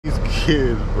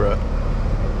is, bro.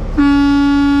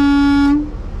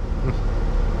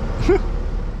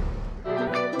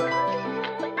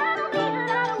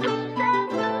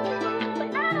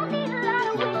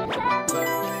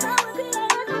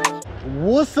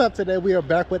 What's up? Today we are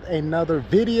back with another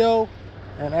video,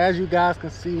 and as you guys can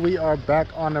see, we are back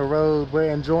on the road. We're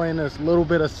enjoying this little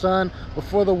bit of sun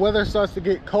before the weather starts to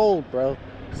get cold, bro.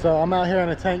 So I'm out here in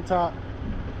a tank top.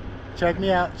 Check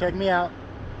me out,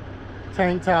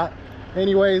 tank top.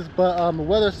 Anyways, but the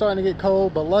weather's starting to get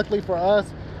cold, but luckily for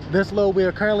us, this load we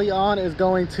are currently on is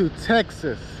going to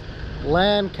Texas,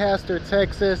 Lancaster,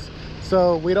 Texas.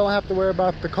 So we don't have to worry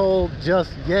about the cold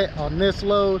just yet on this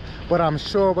load, but I'm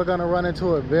sure we're gonna run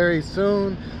into it very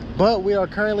soon. But we are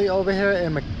currently over here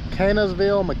in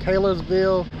McCalesville,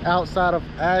 outside of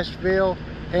Asheville.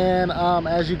 And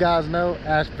as you guys know,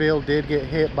 Asheville did get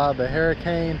hit by the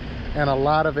hurricane, and a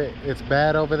lot of it's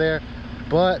bad over there.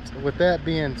 But with that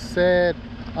being said,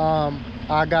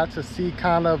 I got to see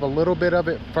kind of a little bit of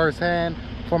it firsthand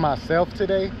for myself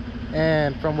today.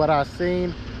 And from what I've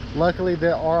seen, luckily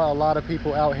there are a lot of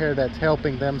people out here that's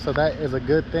helping them, so that is a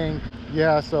good thing.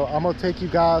 Yeah, so I'm gonna take you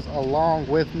guys along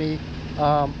with me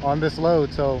on this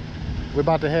load. So we're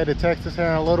about to head to Texas here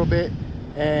in a little bit,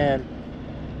 and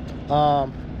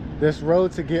this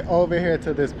road to get over here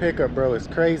to this pickup, bro, is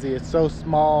crazy. It's so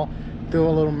small through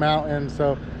a little mountain.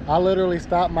 So I literally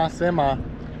stopped my semi.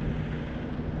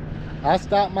 I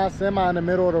stopped my semi in the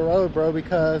middle of the road, bro,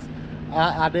 because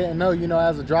I didn't know, you know,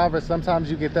 as a driver, sometimes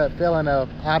you get that feeling of,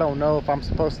 I don't know if I'm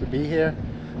supposed to be here.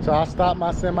 So I stopped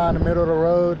my semi in the middle of the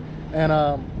road, and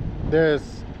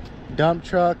there's dump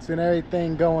trucks and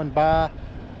everything going by.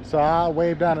 So I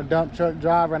waved down a dump truck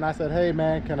driver and I said, hey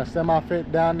man, can a semi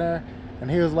fit down there? And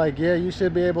he was like, yeah, you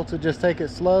should be able to, just take it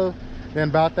slow. Then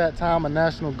about that time, a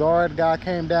National Guard guy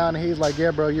came down and he's like,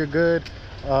 yeah bro, you're good.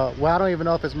 Well, I don't even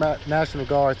know if it's National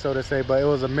Guard, so to say, but it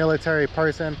was a military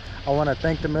person. I want to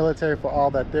thank the military for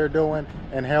all that they're doing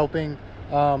and helping,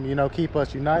 you know, keep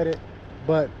us united.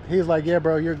 But he's like, yeah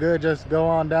bro, you're good, just go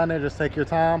on down there, just take your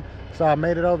time. So I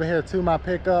made it over here to my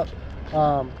pickup,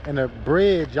 and the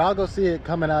bridge, y'all go see it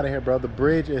coming out of here, bro. The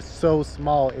bridge is so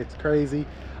small, it's crazy.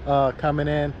 Coming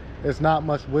in, there's not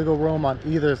much wiggle room on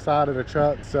either side of the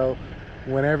truck, so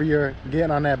whenever you're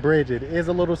getting on that bridge, it is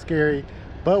a little scary.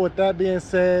 But with that being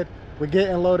said, we're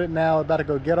getting loaded now. We're about to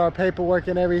go get our paperwork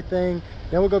and everything.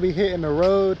 Then we're gonna be hitting the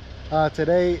road.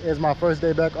 Today is my first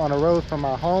day back on the road from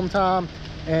my hometown.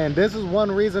 And this is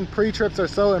one reason pre-trips are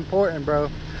so important, bro.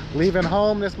 Leaving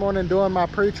home this morning, doing my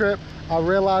pre-trip, I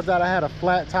realized that I had a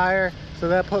flat tire. So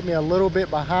that put me a little bit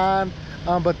behind.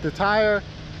 But the tire,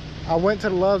 I went to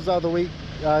the Love's the other week,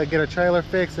 get a trailer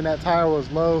fixed, and that tire was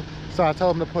low. So I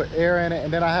told them to put air in it,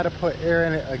 and then I had to put air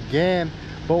in it again.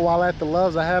 But while at the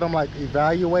Love's, I had them like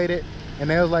evaluate it, and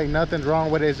they was like, nothing's wrong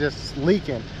with it, it's just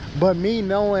leaking. But me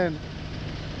knowing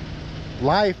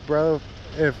life, bro,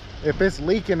 if it's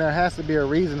leaking, there has to be a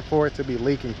reason for it to be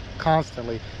leaking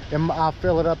constantly. And I'll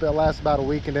fill it up, it'll last about a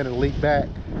week, and then it'll leak back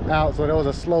out. So there was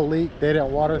a slow leak. They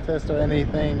didn't water test or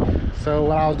anything. So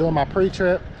when I was doing my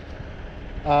pre-trip,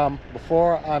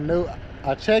 before I knew,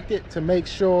 I checked it to make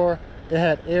sure it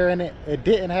had air in it. It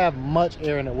didn't have much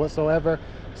air in it whatsoever.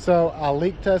 So I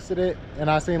leak tested it, and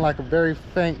I seen like a very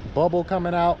faint bubble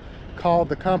coming out. Called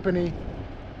the company,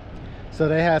 so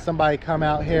they had somebody come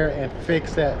out here and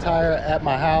fix that tire at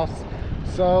my house.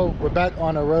 So we're back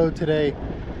on the road today,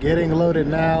 getting loaded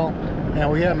now,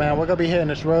 and yeah man, we're gonna be hitting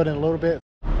this road in a little bit.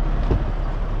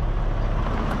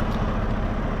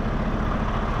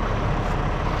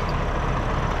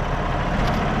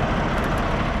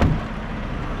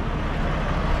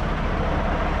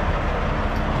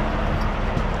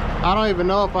 I don't even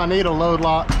know if I need a load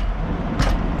lock,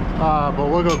 but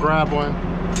we'll go grab one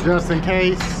just in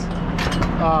case.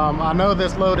 I know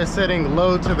this load is sitting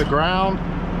low to the ground,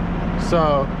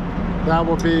 so that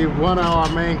will be one of our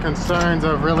main concerns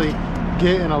of really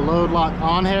getting a load lock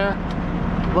on here.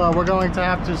 But we're going to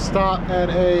have to stop at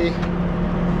a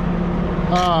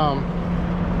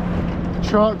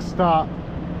truck stop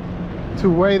to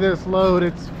weigh this load.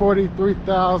 It's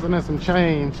 43,000 and some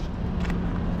change.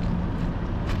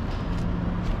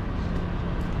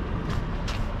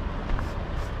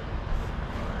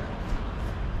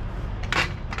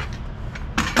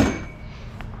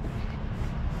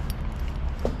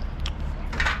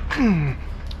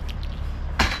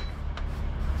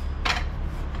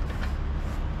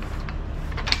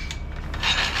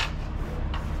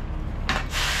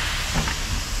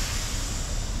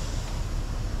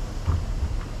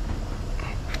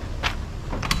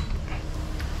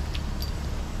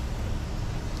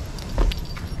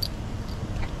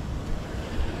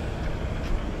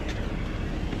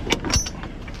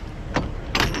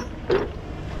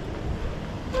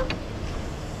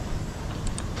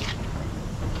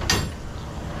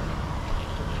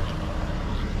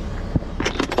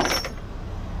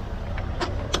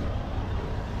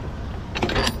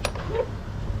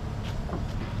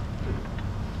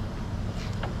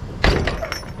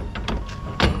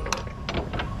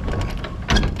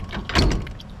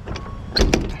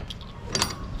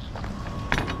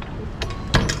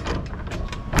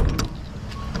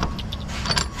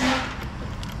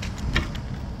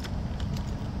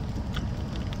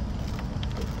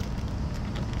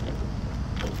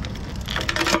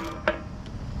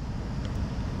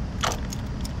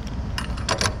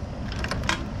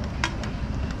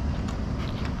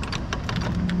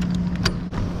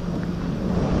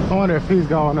 I wonder if he's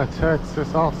going to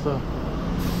Texas also.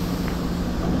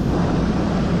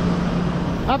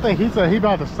 I think he said he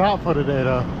about to stop for the day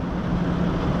though.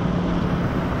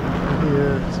 He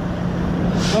is.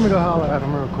 Let me go holler at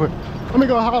him real quick. Let me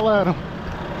go holler at him.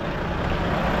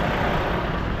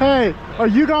 Hey, are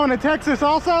you going to Texas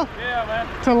also? Yeah,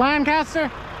 man. To Lancaster?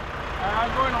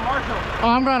 I'm going to Marshall. Oh,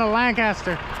 I'm going to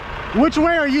Lancaster. Which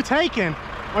way are you taking?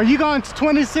 Are you going to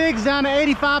 26 down to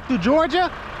 85 through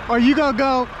Georgia? Or are you going to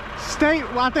go state,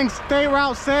 I think state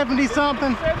route 70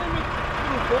 something? It's sending me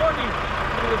through 40,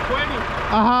 through the 20.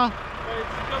 Uh-huh. But it's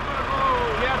still going to go,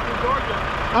 yeah, through Georgia.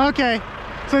 Okay.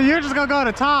 So you're just going to go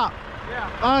to top?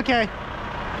 Yeah. Okay.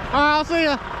 All right, I'll see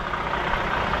ya.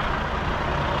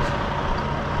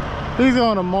 He's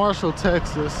going to Marshall,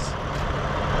 Texas.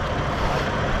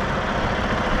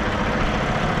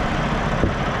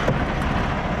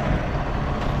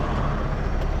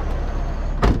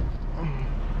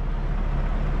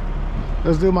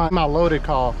 Let's do my loaded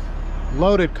call.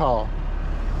 Loaded call.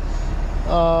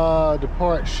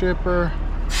 Depart shipper.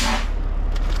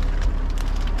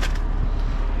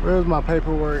 Where's my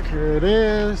paperwork? Here it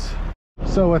is.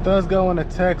 So with us going to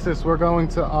Texas, we're going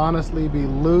to honestly be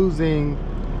losing,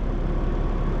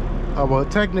 well,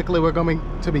 technically we're going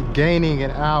to be gaining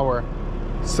an hour.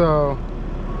 So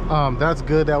that's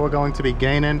good that we're going to be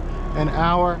gaining an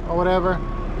hour or whatever.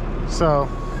 So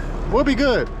we'll be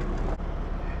good.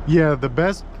 Yeah,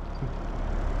 that's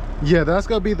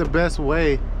gonna be the best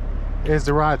way, is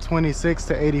to ride 26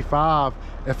 to 85.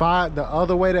 The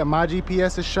other way that my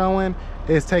GPS is showing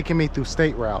is taking me through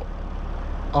state route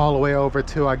all the way over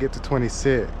till I get to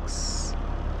 26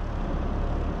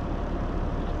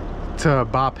 to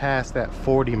bypass that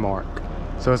 40 mark.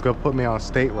 So it's gonna put me on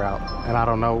state route, and I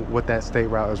don't know what that state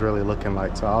route is really looking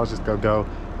like. So I was just gonna go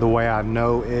the way I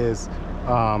know is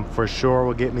for sure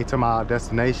will get me to my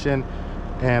destination.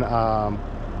 And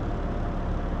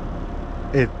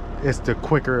it's the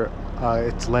quicker,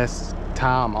 it's less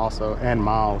time also, and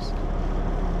miles.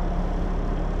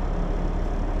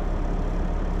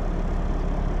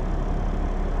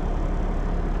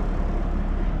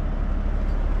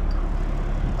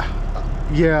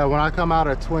 Yeah, when I come out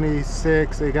at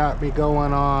 26, it got me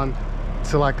going on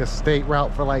to like a state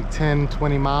route for like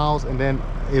 10-20 miles, and then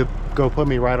it go put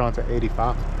me right onto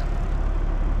 85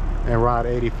 and ride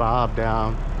 85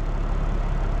 down.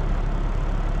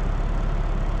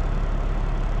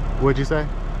 What'd you say?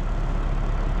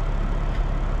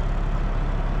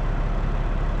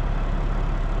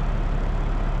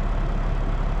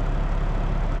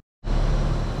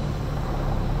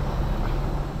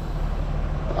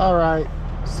 All right,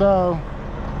 so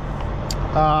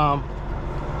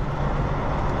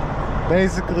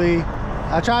basically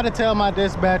I try to tell my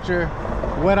dispatcher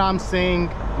what I'm seeing,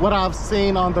 what I've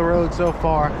seen on the road so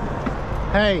far.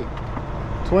 Hey,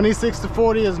 26 to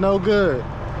 40 is no good.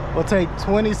 We'll take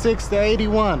 26 to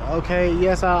 81. Okay,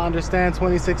 yes, I understand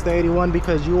 26 to 81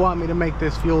 because you want me to make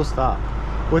this fuel stop.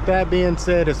 With that being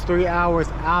said, it's 3 hours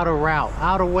out of route,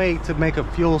 out of way to make a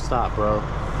fuel stop, bro.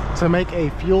 To make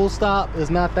a fuel stop is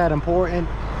not that important,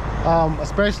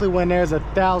 especially when there's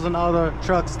 1,000 other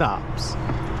truck stops,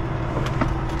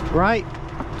 right?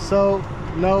 So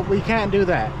no, we can't do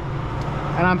that.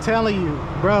 And I'm telling you,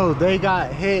 bro, they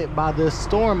got hit by this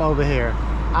storm over here.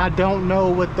 I don't know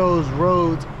what those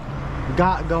roads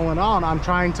got going on. I'm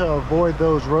trying to avoid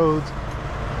those roads,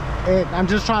 and I'm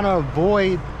just trying to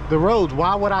avoid the roads.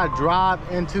 Why would I drive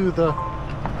into the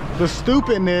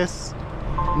stupidness,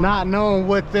 not knowing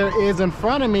what there is in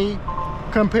front of me,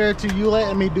 compared to you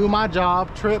letting me do my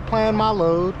job, trip plan my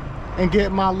load, and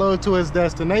get my load to its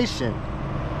destination?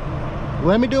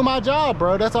 Let me do my job,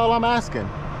 bro. That's all I'm asking.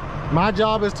 My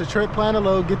job is to trip plan a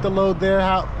load, get the load there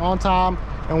on time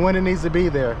and when it needs to be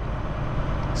there.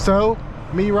 So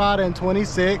me riding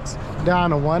 26 down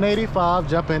to 185,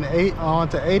 jumping 8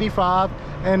 onto 85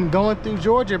 and going through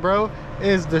Georgia, bro,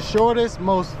 is the shortest,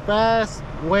 most fast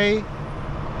way.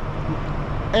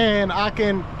 And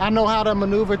I know how to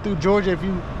maneuver through Georgia.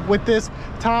 With this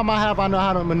time I have, I know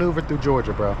how to maneuver through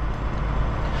Georgia, bro.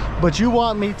 But you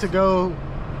want me to go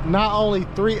not only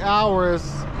 3 hours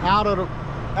out of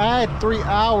add 3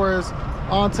 hours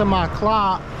onto my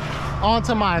clock,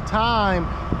 onto my time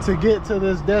to get to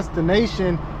this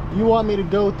destination. You want me to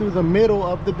go through the middle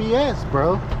of the BS,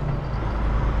 bro?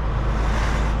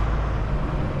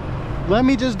 Let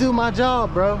me just do my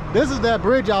job, bro. This is that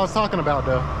bridge I was talking about,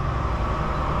 though.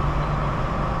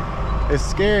 It's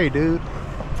scary, dude.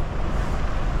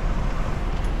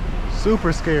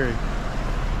 Super scary.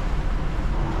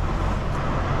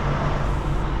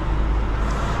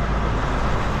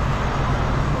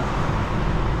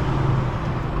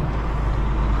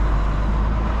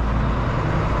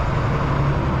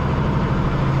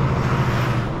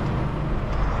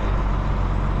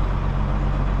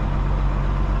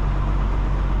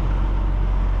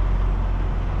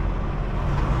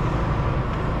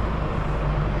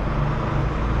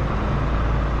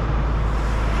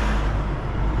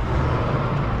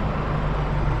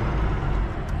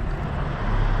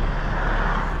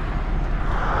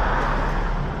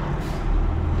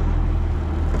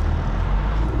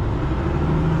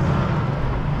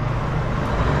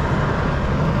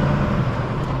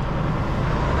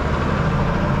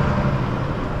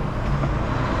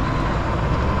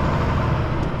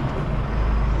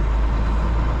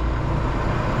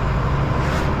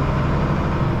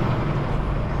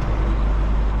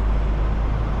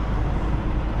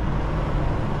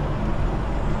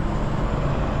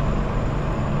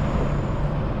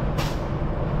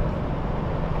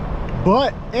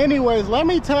 But anyways, let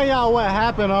me tell y'all what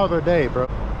happened the other day, bro.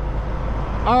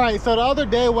 All right, so the other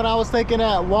day when I was taking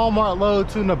that Walmart load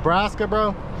to Nebraska,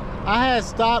 bro, I had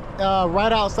stopped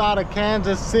right outside of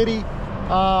Kansas City,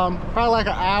 probably like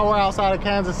an hour outside of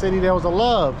Kansas City. There was a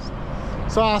Love's.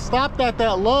 So I stopped at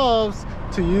that Love's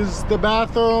to use the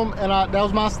bathroom, and that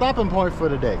was my stopping point for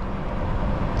the day.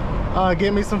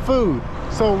 Get me some food.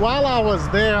 So while I was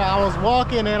there, I was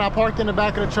walking and I parked in the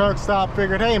back of the truck stop,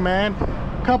 figured, hey man,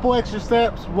 couple extra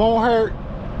steps won't hurt,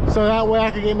 so that way I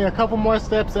could get me a couple more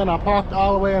steps in. I parked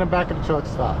all the way in the back of the truck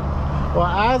stop. Well,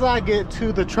 as I get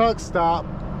to the truck stop,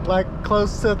 like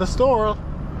close to the store,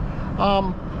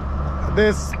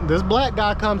 this black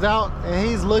guy comes out and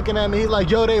he's looking at me. He's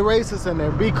like, yo, they racist in there,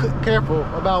 be careful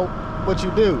about what you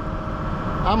do.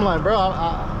 I'm like, bro,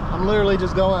 I'm literally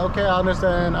just going, okay, I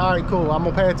understand, all right, cool, I'm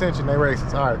gonna pay attention, they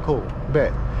racist, all right, cool,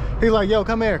 bet. He's like, yo,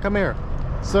 come here.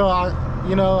 So I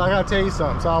gotta tell you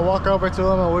something. So I walk over to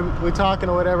him and we're talking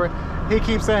or whatever. He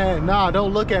keeps saying, nah,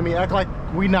 don't look at me, act like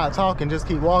we not talking, just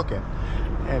keep walking.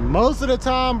 And most of the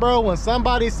time, bro, when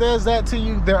somebody says that to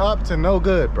you, they're up to no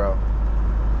good, bro.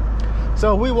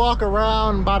 So we walk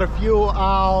around by the fuel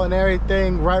aisle and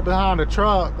everything, right behind the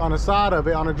truck, on the side of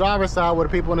it, on the driver's side, where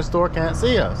the people in the store can't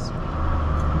see us.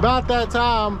 About that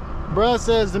time, bro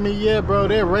says to me, yeah, bro,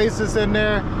 they're racist in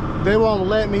there, they won't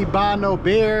let me buy no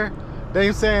beer.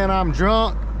 They saying I'm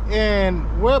drunk,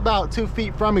 and we're about 2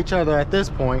 feet from each other at this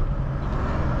point.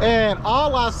 And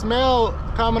all I smell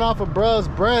coming off of bruh's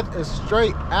breath is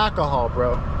straight alcohol,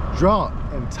 bro. Drunk,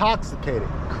 intoxicated,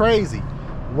 crazy,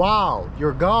 wild,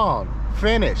 you're gone,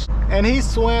 finished. And he's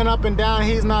swearing up and down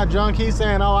he's not drunk. He's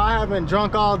saying, oh, I haven't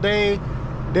drunk all day.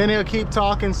 Then he'll keep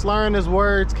talking, slurring his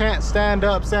words, can't stand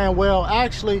up, saying, well,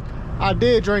 actually, I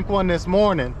did drink one this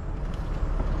morning.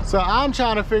 So I'm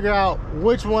trying to figure out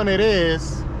which one it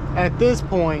is at this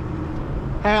point.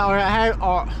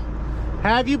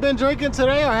 Have you been drinking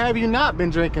today or have you not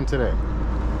been drinking today?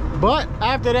 But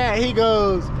after that, he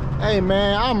goes, hey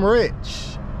man, I'm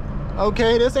rich.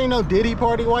 Okay, this ain't no Diddy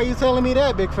party. Why you telling me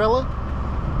that, big fella?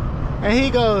 And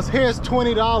he goes, here's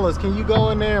 $20. Can you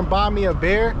go in there and buy me a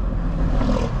beer?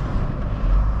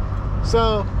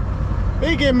 So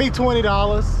he give me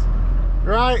 $20.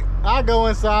 Right? I go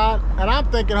inside and I'm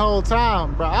thinking the whole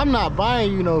time, bro, I'm not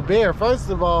buying you no beer.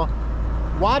 First of all,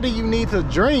 why do you need to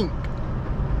drink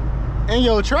in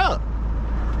your truck?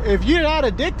 If you're not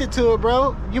addicted to it,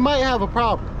 bro, you might have a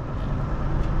problem.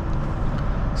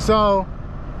 So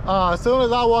as soon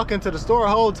as I walk into the store,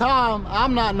 the whole time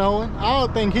I'm not knowing, I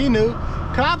don't think he knew,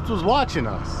 cops was watching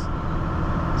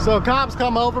us. So cops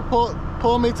come over,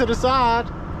 pull me to the side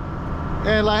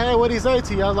and like, hey, what'd he say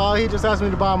to you? I was like, oh, he just asked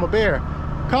me to buy him a beer.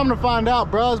 Come to find out,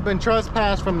 bro's been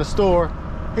trespassed from the store.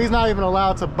 He's not even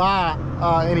allowed to buy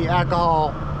any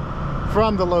alcohol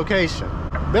from the location.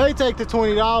 They take the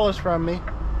 $20 from me.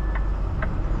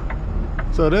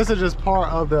 So this is just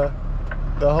part of the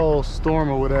whole storm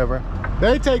or whatever.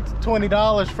 They take the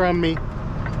 $20 from me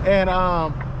and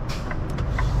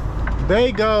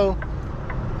they go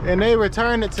and they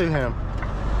return it to him.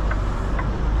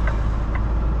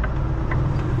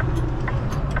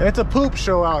 It's a poop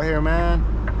show out here, man,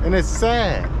 and it's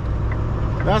sad.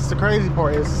 That's the crazy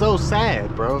part. It's so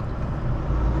sad, bro.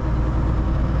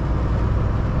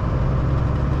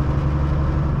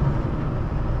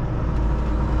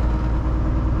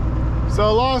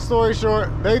 So long story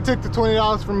short, they took the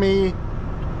 $20 from me.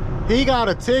 He got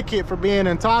a ticket for being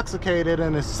intoxicated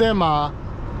in his semi.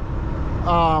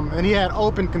 And he had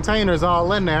open containers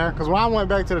all in there. Cause when I went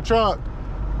back to the truck,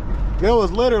 there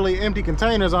was literally empty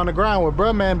containers on the ground where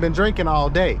bruh man been drinking all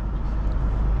day.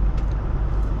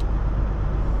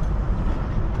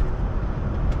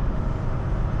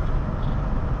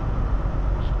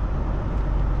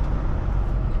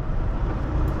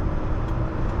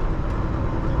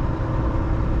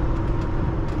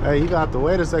 Hey, you got to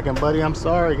wait a second, buddy. I'm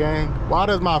sorry, gang. Why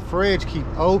does my fridge keep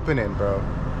opening, bro?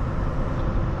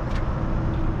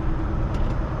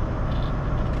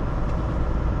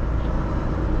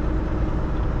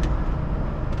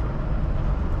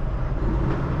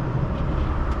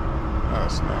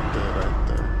 That's not good right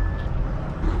there.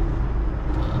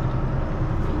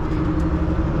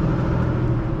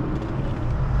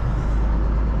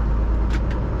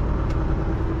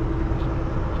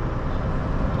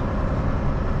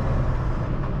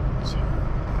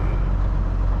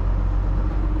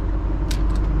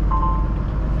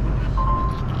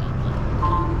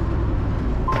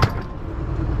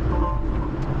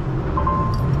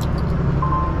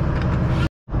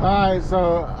 Alright,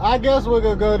 so I guess we're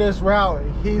gonna go this route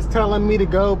he's telling me to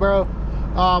go, bro.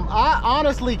 I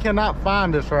honestly cannot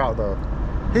find this route though.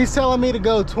 He's telling me to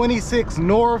go 26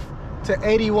 north to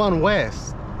 81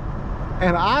 west,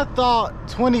 and I thought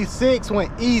 26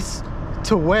 went east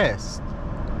to west.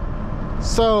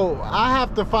 So I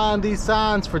have to find these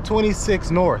signs for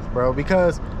 26 north, bro,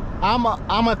 because I'm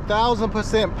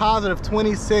 1000% positive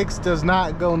 26 does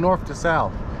not go north to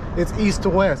south. It's east to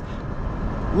west.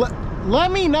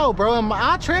 Let me know, bro. Am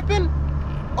I tripping?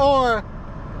 Or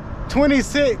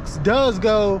 26 does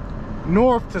go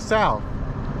north to south?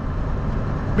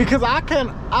 Because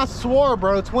I swore,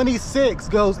 bro, 26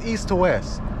 goes east to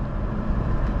west.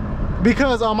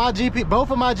 Because on my both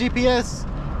of my GPS's,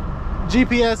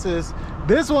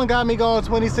 this one got me going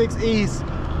 26 east,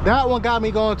 that one got me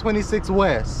going 26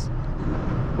 west,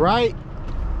 right?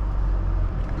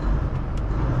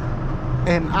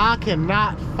 And I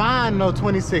cannot find no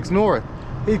 26 north.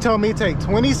 He told me take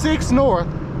 26 north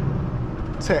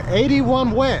to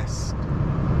 81 west.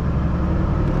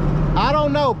 I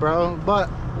don't know, bro, but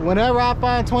whenever I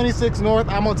find 26 north,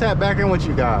 I'm gonna tap back in with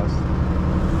you guys.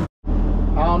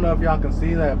 I don't know if y'all can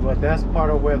see that, but that's part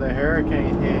of where the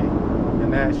hurricane hit.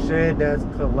 And that shed that's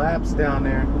collapsed down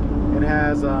there, it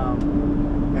has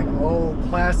an old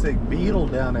classic Beetle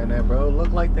down in there, bro. It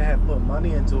looked like they had put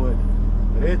money into it.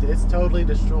 It's totally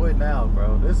destroyed now,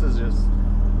 bro. This is just,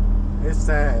 it's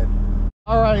sad.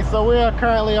 All right, so we are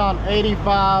currently on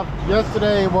 85.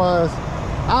 Yesterday was,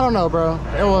 I don't know, bro.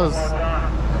 It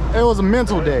was a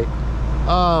mental day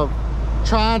of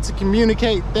trying to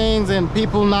communicate things and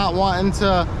people not wanting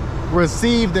to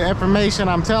receive the information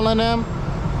I'm telling them.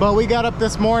 But we got up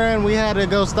this morning, we had to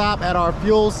go stop at our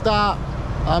fuel stop.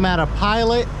 I'm at a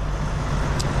Pilot,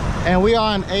 and we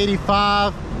are on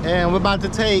 85. And we're about to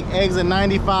take exit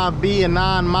 95B in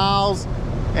 9 miles,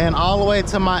 and all the way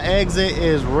to my exit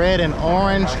is red and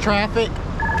orange traffic.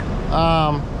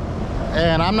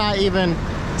 And I'm not even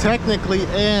technically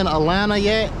in Atlanta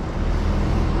yet.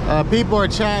 People are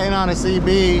chatting on a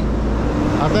CB.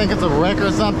 I think it's a wreck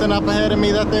or something up ahead of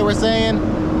me that they were saying.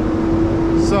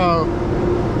 So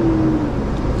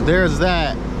there's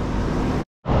that.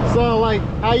 So like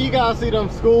how you guys see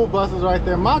them school buses right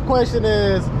there, my question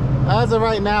is, as of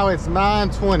right now, it's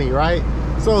 9:20, right?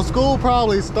 So school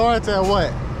probably starts at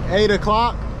what, 8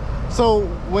 o'clock? So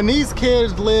when these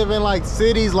kids live in like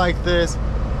cities like this,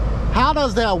 how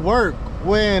does that work?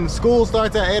 When school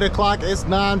starts at 8 o'clock, it's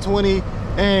 9:20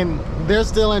 and they're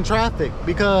still in traffic?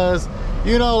 Because,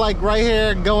 you know, like right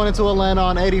here going into Atlanta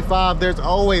on 85, there's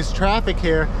always traffic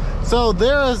here. So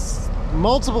there's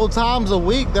multiple times a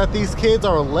week that these kids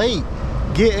are late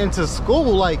getting to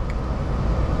school. Like,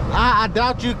 I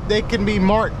doubt they can be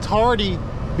marked tardy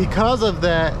because of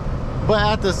that, but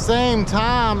at the same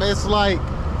time, it's like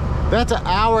that's an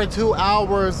hour, 2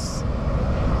 hours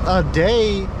a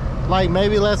day, like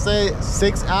maybe let's say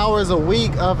 6 hours a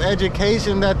week of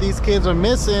education that these kids are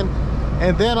missing.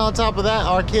 And then on top of that,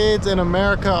 our kids in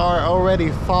America are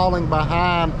already falling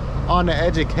behind on the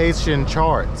education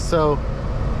chart. So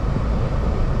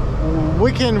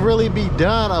we can really be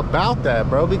done about that,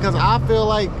 bro, because I feel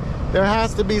like there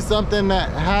has to be something that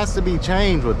has to be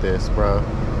changed with this, bro.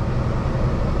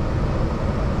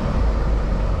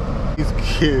 These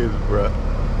kids, bro.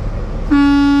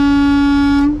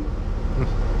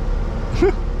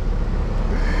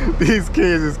 These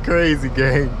kids is crazy,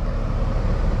 gang.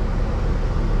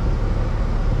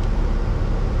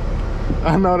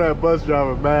 I know that bus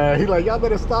driver, man. He like, y'all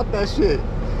better stop that shit.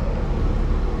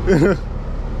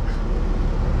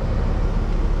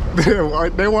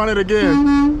 They want it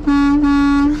again.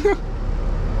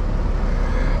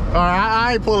 Alright,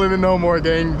 I ain't pulling it no more,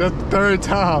 gang. That's the third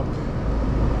time.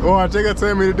 Watch, they gonna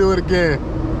tell me to do it again.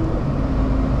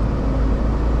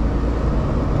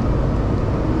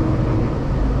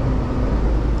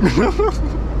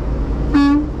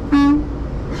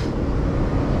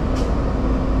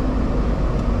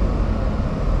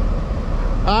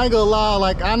 I ain't gonna lie,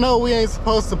 like, I know we ain't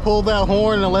supposed to pull that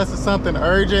horn unless it's something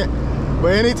urgent,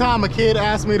 but anytime a kid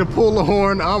asks me to pull the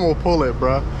horn, I'm gonna pull it,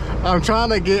 bro. I'm trying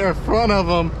to get in front of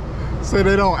them so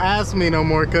they don't ask me no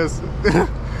more, because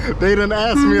they done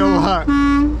asked me a lot.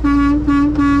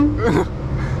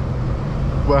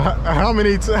 But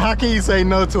how can you say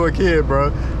no to a kid,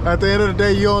 bro? At the end of the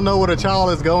day, you don't know what a child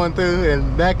is going through,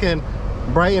 and that can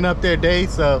brighten up their day.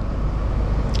 So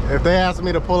if they ask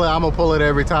me to pull it, I'm gonna pull it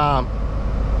every time.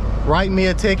 Write me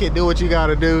a ticket, do what you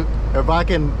gotta do. If I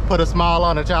can put a smile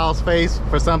on a child's face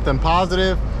for something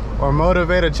positive or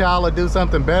motivate a child to do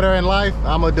something better in life,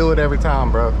 I'm gonna do it every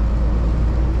time, bro.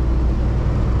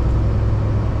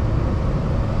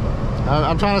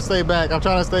 I'm trying to stay back. I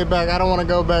don't want to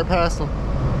go back past them.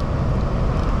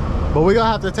 But we're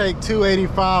gonna have to take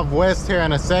 285 west here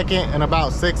in a second, in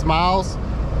about 6 miles.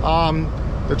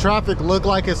 The traffic looked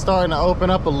like it's starting to open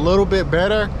up a little bit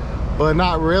better, but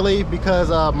not really, because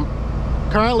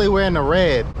currently we're in the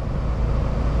red.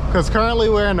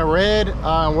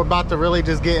 We're about to really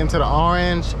just get into the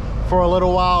orange for a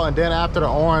little while, and then after the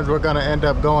orange, we're gonna end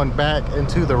up going back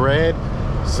into the red.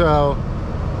 So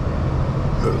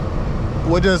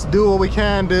we'll just do what we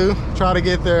can do, try to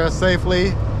get there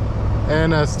safely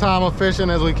and as time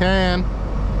efficient as we can.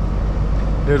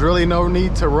 There's really no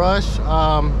need to rush.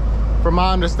 From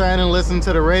my understanding, listen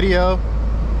to the radio,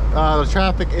 the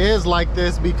traffic is like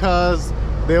this because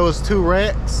there was 2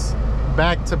 wrecks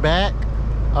back to back.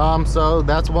 So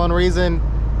that's one reason.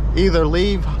 Either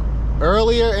leave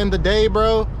earlier in the day,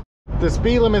 bro. The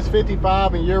speed limit is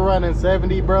 55 and you're running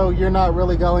 70, bro. You're not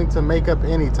really going to make up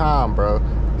any time, bro.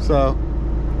 So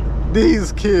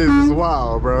these kids is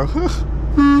wild, bro.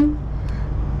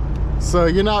 So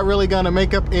you're not really gonna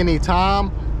make up any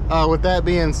time. With that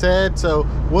being said, so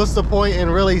what's the point in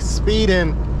really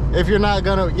speeding if you're not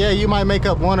gonna, yeah, you might make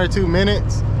up 1 or 2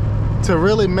 minutes. To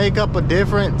really make up a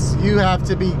difference, you have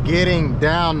to be getting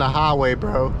down the highway,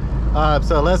 bro.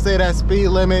 So let's say that speed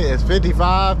limit is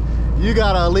 55. You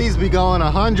gotta at least be going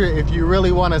 100 if you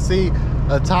really want to see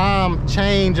a time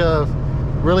change of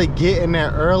really getting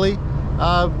there early.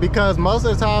 Because most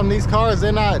of the time these cars,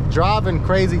 they're not driving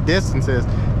crazy distances.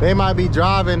 They might be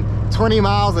driving 20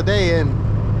 miles a day, and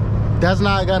that's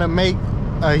not gonna make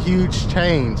a huge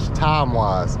change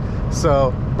time-wise.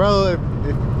 So, bro,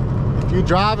 if you're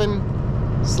driving,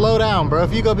 slow down, bro.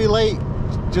 If you're gonna be late,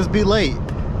 just be late.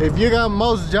 If you got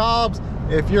most jobs,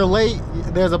 if you're late,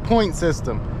 there's a point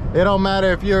system. It don't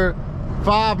matter if you're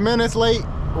 5 minutes late.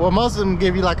 Well, most of them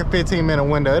give you like a 15-minute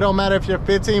window. It don't matter if you're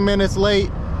 15 minutes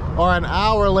late or an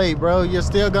hour late, bro. You're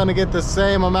still gonna get the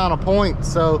same amount of points.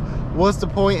 So what's the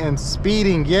point in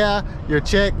speeding? Yeah, your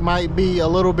check might be a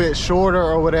little bit shorter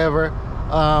or whatever,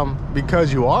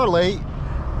 because you are late,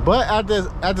 but at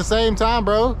the same time,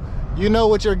 bro, you know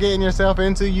what you're getting yourself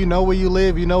into. You know where you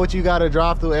live. You know what you got to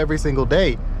drive through every single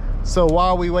day. So why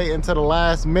are we waiting until the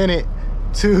last minute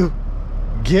to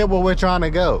get where we're trying to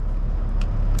go?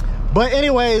 But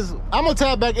anyways, I'm gonna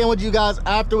tap back in with you guys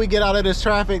after we get out of this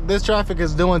traffic. This traffic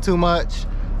is doing too much.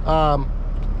 I'm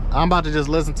about to just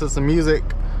listen to some music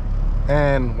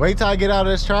and wait till I get out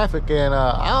of this traffic, and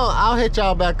I'll hit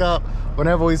y'all back up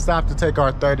whenever we stop to take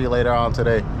our 30 later on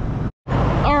today.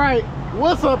 All right,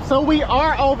 what's up? So we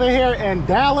are over here in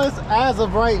Dallas as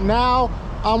of right now.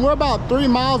 We're about 3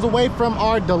 miles away from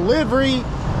our delivery,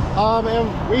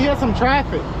 and we hit some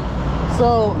traffic.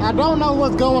 So I don't know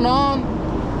what's going on.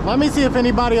 Let me see if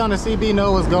anybody on the CB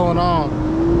know what's going on.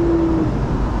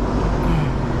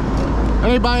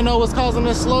 Anybody know what's causing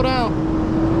this slowdown?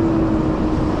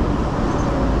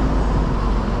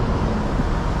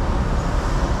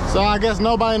 So I guess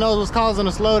nobody knows what's causing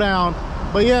the slowdown.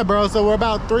 But yeah, bro, so we're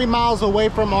about 3 miles away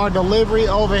from our delivery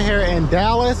over here in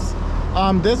Dallas.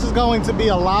 This is going to be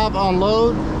a live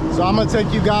unload. So I'm gonna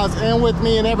take you guys in with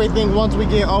me and everything once we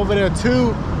get over there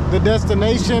to the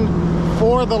destination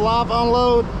for the live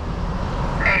unload.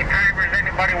 Hey drivers,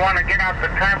 anybody want to get out the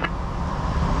traffic?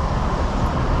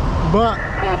 But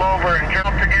pull over and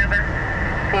jump together.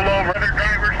 Pull over. Other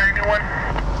drivers, anyone?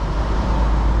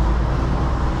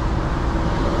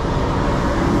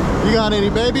 You got any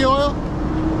baby oil?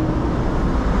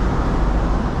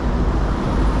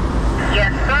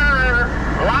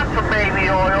 Lots of baby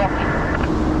oil.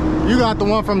 You got the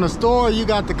one from the store, or you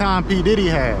got the kind P. Diddy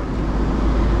had?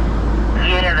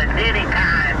 Yeah, the Diddy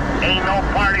kind. Ain't no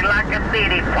party like a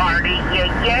Diddy party.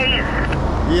 Yeah,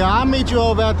 yeah. Yeah, I'll meet you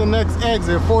over at the next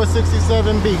exit,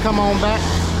 467B. Come on back.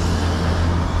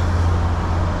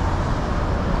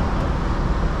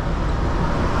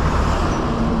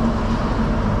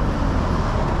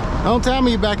 Don't tell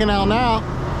me you're backing out now.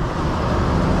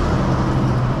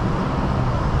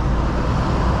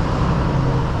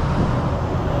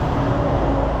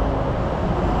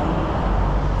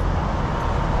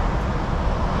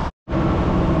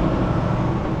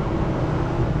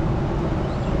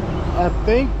 I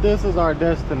think this is our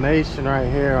destination right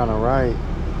here on the right.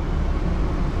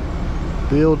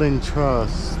 Building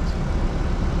Trust.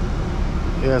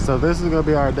 Yeah, so this is gonna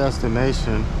be our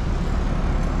destination.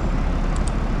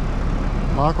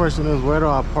 My question is, where do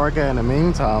I park at in the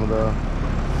meantime though?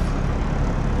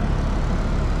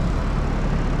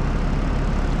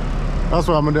 That's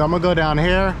what I'm gonna do. I'm gonna go down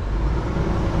here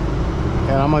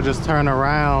and I'm gonna just turn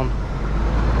around.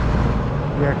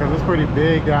 Yeah, cause it's pretty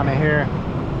big down in here.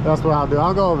 That's what I'll do.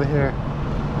 I'll go over here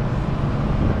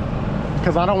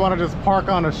because I don't want to just park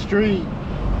on the street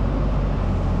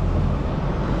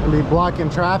and be blocking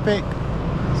traffic.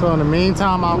 So in the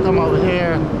meantime, I'll come over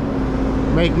here,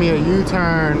 make me a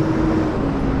U-turn,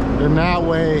 and that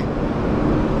way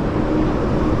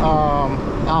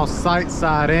I'll sight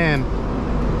side in.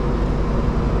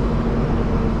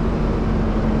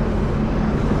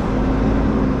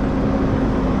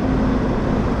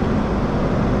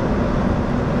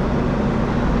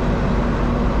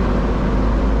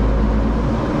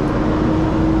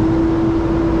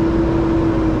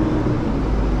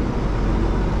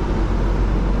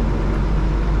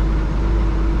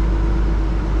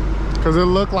 Cause it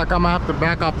looked like I'm gonna have to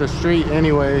back off the street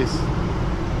anyways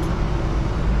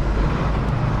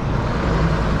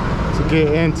to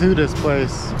get into this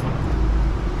place.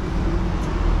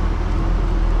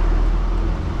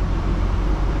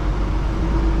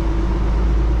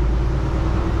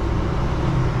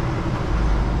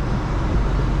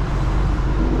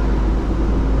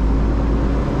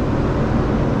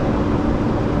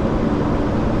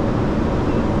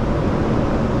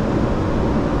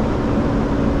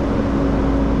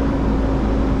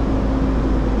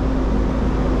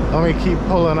 Let me keep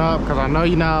pulling up because I know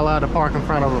you're not allowed to park in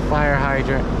front of a fire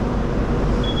hydrant.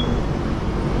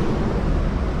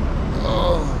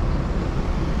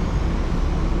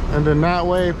 And then that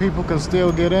way people can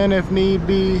still get in if need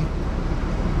be.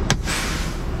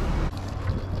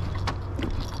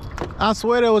 I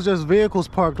swear there was just vehicles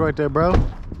parked right there, bro.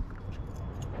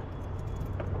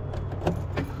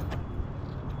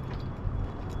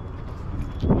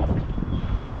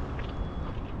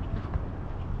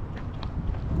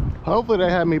 Hopefully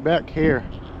they have me back here.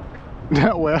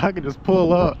 That way I can just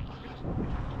pull up.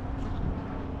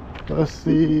 Let's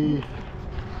see.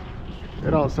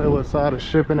 They don't say what side of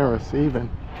shipping or receiving.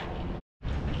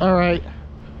 All right.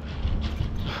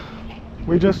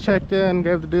 We just checked in,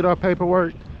 gave the dude our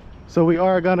paperwork. So we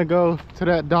are gonna go to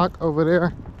that dock over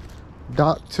there.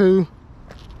 Dock 2.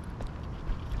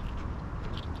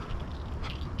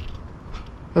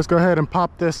 Let's go ahead and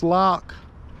pop this lock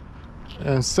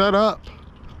and set up.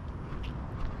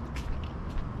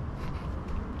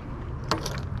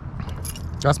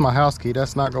 That's my house key.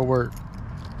 That's not gonna work.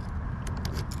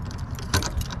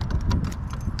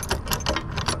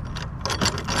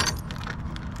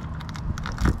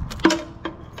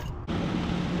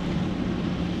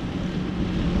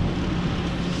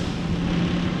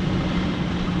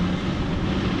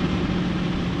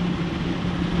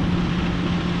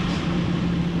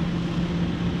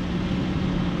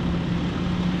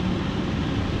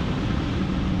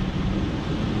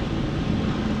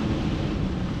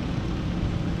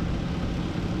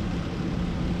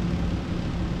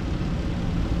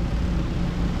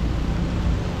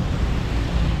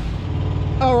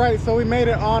 All right, so we made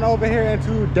it on over here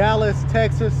into Dallas,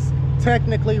 Texas,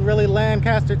 technically really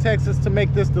Lancaster, Texas, to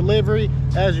make this delivery.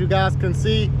 As you guys can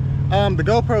see, the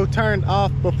GoPro turned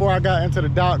off before I got into the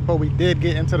dock, but we did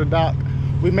get into the dock.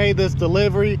 We made this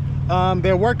delivery.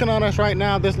 They're working on us right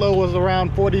now. This load was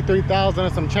around 43,000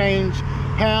 and some change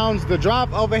pounds. The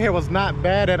drop over here was not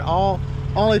bad at all.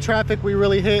 Only traffic we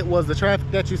really hit was the traffic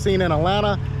that you seen in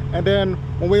Atlanta. And then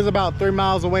when we was about 3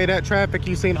 miles away, that traffic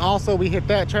you seen also, we hit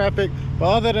that traffic. But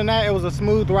other than that, it was a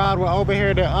smooth ride. We're over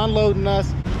here, they're unloading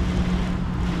us.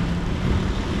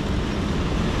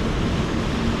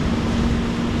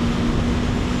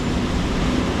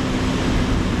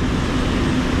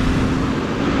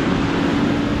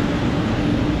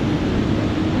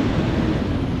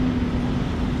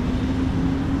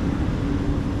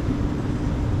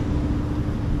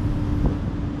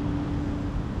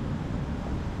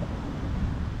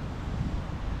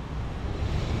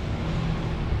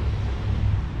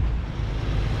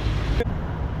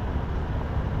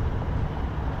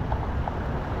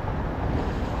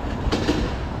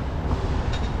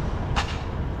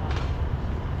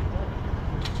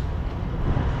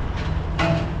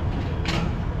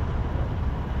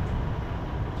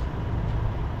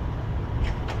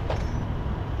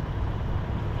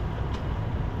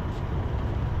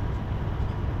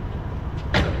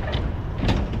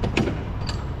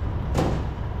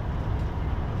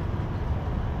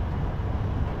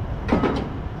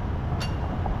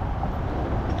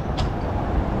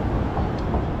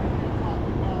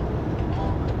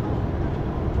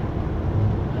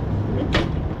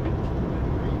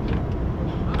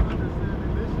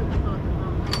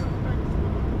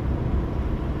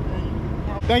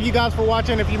 thank you guys for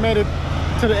watching. If you made it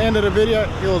to the end of the video,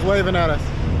 he was waving at us.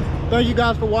 Thank you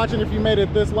guys for watching. If you made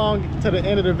it this long to the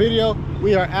end of the video,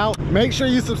 we are out. Make sure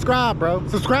you subscribe, bro.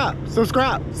 Subscribe, bro.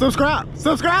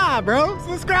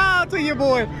 Subscribe to your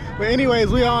boy. But anyways,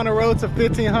 we are on the road to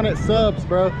 1,500 subs,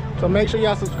 bro. So make sure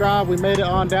y'all subscribe. We made it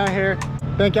on down here.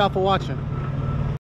 Thank y'all for watching.